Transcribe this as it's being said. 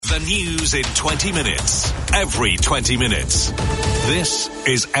The news in 20 minutes. Every 20 minutes. This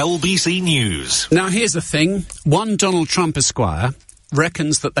is LBC News. Now, here's the thing. One Donald Trump Esquire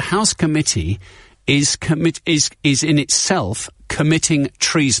reckons that the House committee is in itself committing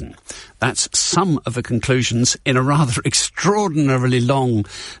treason. That's some of the conclusions in a rather extraordinarily long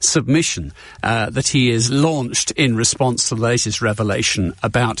submission that he has launched in response to the latest revelation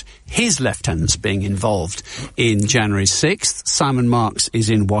about his lieutenants being involved in January 6th. Simon Marks is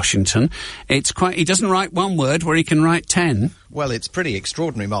in Washington. He doesn't write one word where he can write 10. Well, it's pretty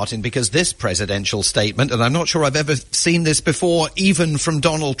extraordinary, Martin, because this presidential statement, and I'm not sure I've ever seen this before, even from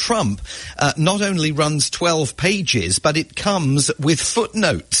Donald Trump, not only runs 12 pages, but it comes with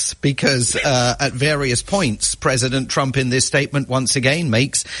footnotes, because at various points, President Trump in this statement once again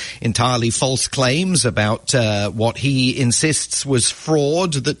makes entirely false claims about what he insists was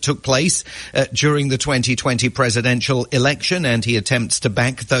fraud that took place during the 2020 presidential election, and he attempts to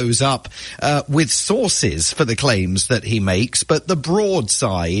back those up with sources for the claims that he makes. But the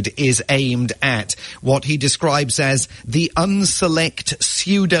broadside is aimed at what he describes as the unselect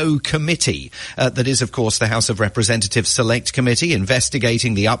pseudo-committee. That is, of course, the House of Representatives Select Committee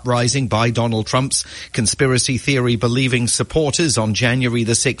investigating the uprising by Donald Trump's conspiracy theory-believing supporters on January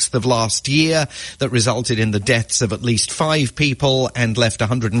the 6th of last year that resulted in the deaths of at least 5 people and left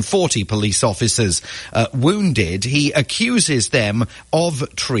 140 police officers wounded. He accuses them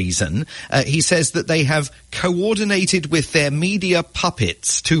of treason. He says that they have coordinated with their media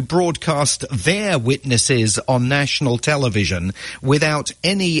puppets to broadcast their witnesses on national television without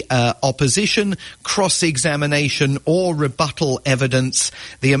any opposition, cross-examination or rebuttal evidence.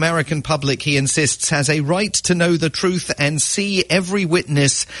 The American public, he insists, has a right to know the truth and see every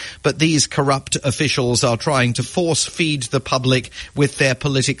witness, but these corrupt officials are trying to force-feed the public with their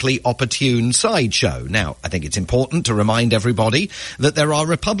politically opportune sideshow. Now, I think it's important to remind everybody that there are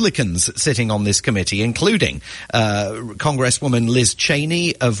Republicans sitting on this committee, including Congresswoman Liz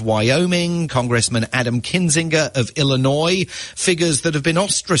Cheney of Wyoming, Congressman Adam Kinzinger of Illinois, figures that have been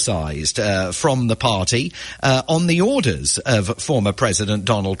ostracized from the party on the orders of former President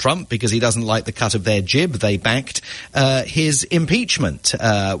Donald Trump because he doesn't like the cut of their jib. They backed his impeachment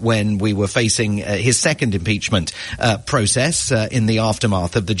when we were facing his second impeachment process in the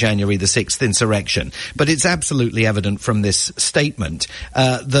aftermath of the January the 6th insurrection. But it's absolutely evident from this statement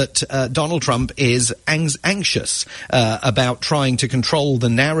that Donald Trump is anxious about trying to control the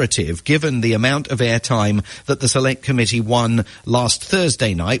narrative, given the amount of airtime that the Select Committee won last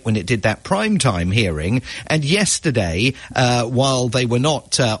Thursday night when it did that primetime hearing. And yesterday, while they were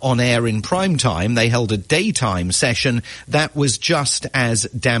not on air in primetime, they held a daytime session that was just as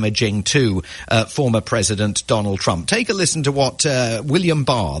damaging to former President Donald Trump. Take a listen to what William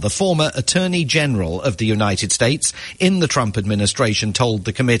Barr, the former Attorney General of the United States in the Trump administration, told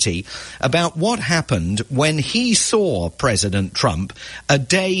the committee about what happened when he saw President Trump a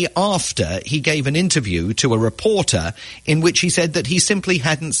day after he gave an interview to a reporter in which he said that he simply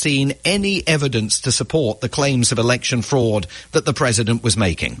hadn't seen any evidence to support the claims of election fraud that the president was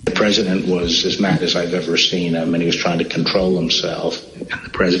making. The president was as mad as I've ever seen him, and he was trying to control himself. And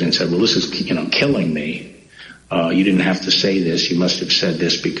the president said, well, this is, killing me. You didn't have to say this. You must have said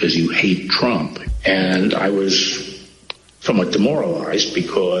this because you hate Trump. And I was somewhat demoralized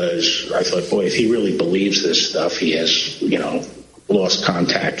because I thought, boy, if he really believes this stuff, he has, lost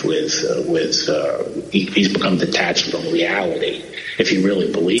contact with he's become detached from reality if he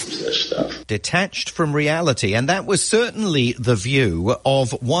really believes this stuff. Detached from reality, and that was certainly the view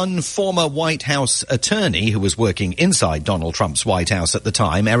of one former White House attorney who was working inside Donald Trump's White House at the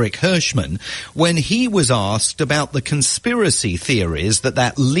time, Eric Hirschman, when he was asked about the conspiracy theories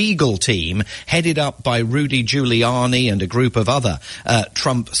that legal team headed up by Rudy Giuliani and a group of other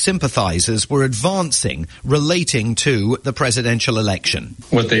Trump sympathizers were advancing relating to the presidential election.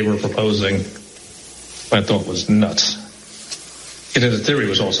 What they were proposing, I thought, was nuts. And the theory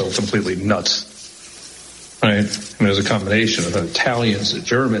was also completely nuts, right? I mean, it was a combination of the Italians, the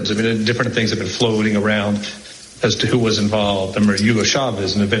Germans. I mean, different things have been floating around as to who was involved. Remember Hugo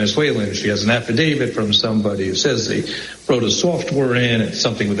Chavez and the Venezuelan. She has an affidavit from somebody who says they wrote a software in and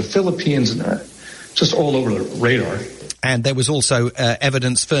something with the Philippines and just all over the radar. And there was also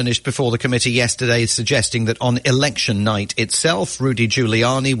evidence furnished before the committee yesterday suggesting that on election night itself, Rudy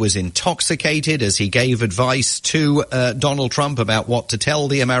Giuliani was intoxicated as he gave advice to Donald Trump about what to tell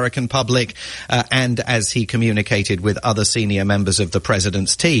the American public and as he communicated with other senior members of the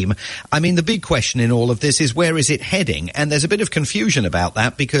president's team. I mean, the big question in all of this is where is it heading? And there's a bit of confusion about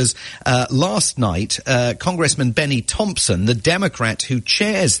that because last night, Congressman Benny Thompson, the Democrat who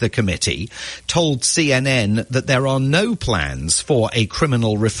chairs the committee, told CNN that there are no no plans for a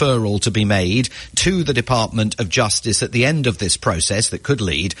criminal referral to be made to the Department of Justice at the end of this process that could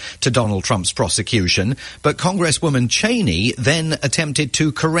lead to Donald Trump's prosecution. But Congresswoman Cheney then attempted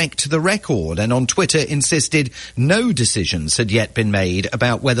to correct the record and on Twitter insisted no decisions had yet been made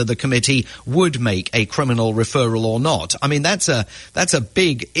about whether the committee would make a criminal referral or not. I mean, that's a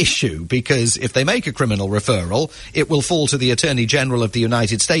big issue, because if they make a criminal referral, it will fall to the Attorney General of the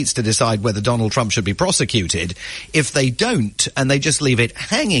United States to decide whether Donald Trump should be prosecuted. If they don't, and they just leave it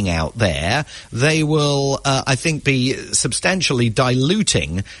hanging out there, they will, I think, be substantially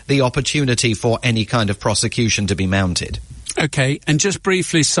diluting the opportunity for any kind of prosecution to be mounted. Okay, and just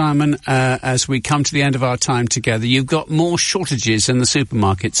briefly, Simon, as we come to the end of our time together, you've got more shortages in the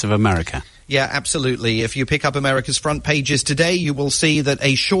supermarkets of America. Yeah, absolutely. If you pick up America's front pages today, you will see that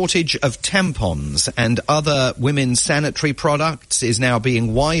a shortage of tampons and other women's sanitary products is now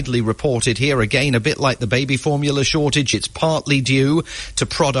being widely reported here. Again, a bit like the baby formula shortage, it's partly due to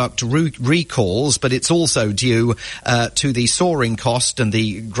product recalls, but it's also due to the soaring cost and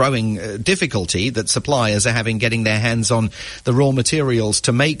the growing difficulty that suppliers are having getting their hands on the raw materials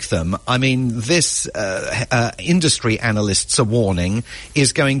to make them. I mean, this industry analysts are warning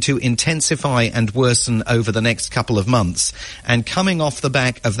is going to intensify and worsen over the next couple of months. And coming off the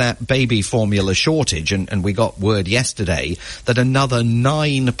back of that baby formula shortage, and we got word yesterday that another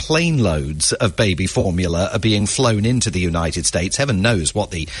 9 plane loads of baby formula are being flown into the United States. Heaven knows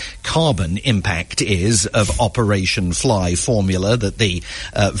what the carbon impact is of Operation Fly formula that the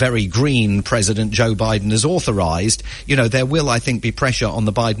very green President Joe Biden has authorized. You know, there will, I think, be pressure on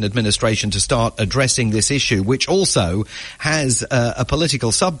the Biden administration to start addressing this issue, which also has a political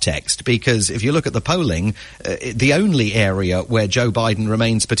subtext, because if you look at the polling, the only area where Joe Biden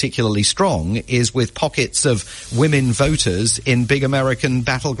remains particularly strong is with pockets of women voters in big American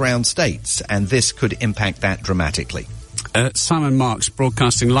battleground states, and this could impact that dramatically. Simon Marks,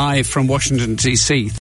 broadcasting live from Washington, D.C.